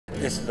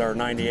this is our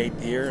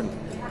 98th year,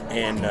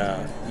 and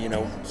you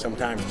know,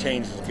 sometimes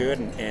change is good,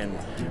 and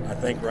I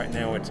think right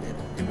now it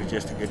was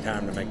just a good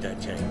time to make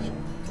that change.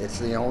 It's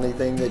the only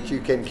thing that you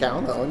can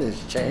count on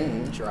is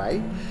change,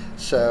 right?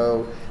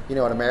 So, you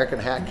know, at American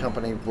Hat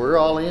Company, we're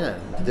all in.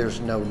 There's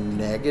no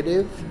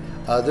negative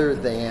other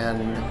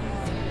than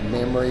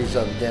memories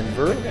of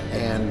Denver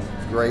and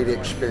great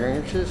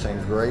experiences and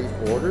great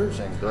orders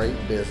and great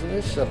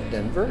business of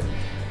Denver.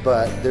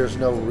 But there's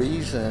no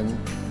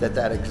reason that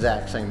that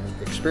exact same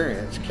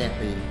experience can't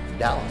be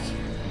Dallas.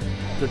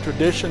 The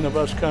tradition of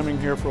us coming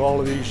here for all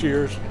of these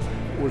years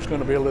was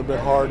going to be a little bit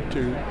hard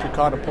to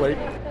contemplate.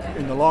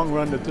 In the long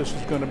run, that this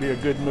is going to be a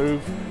good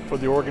move for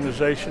the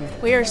organization.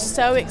 We are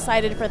so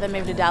excited for the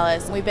move to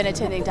Dallas. We've been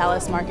attending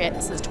Dallas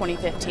Market since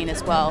 2015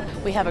 as well.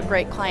 We have a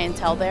great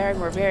clientele there, and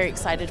we're very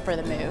excited for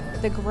the move.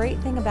 The great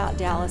thing about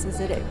Dallas is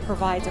that it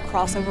provides a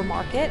crossover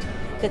market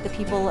that the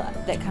people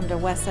that come to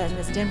WESA and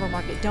this Denver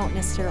market don't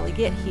necessarily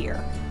get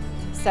here.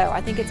 So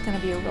I think it's going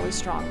to be a really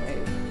strong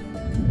move.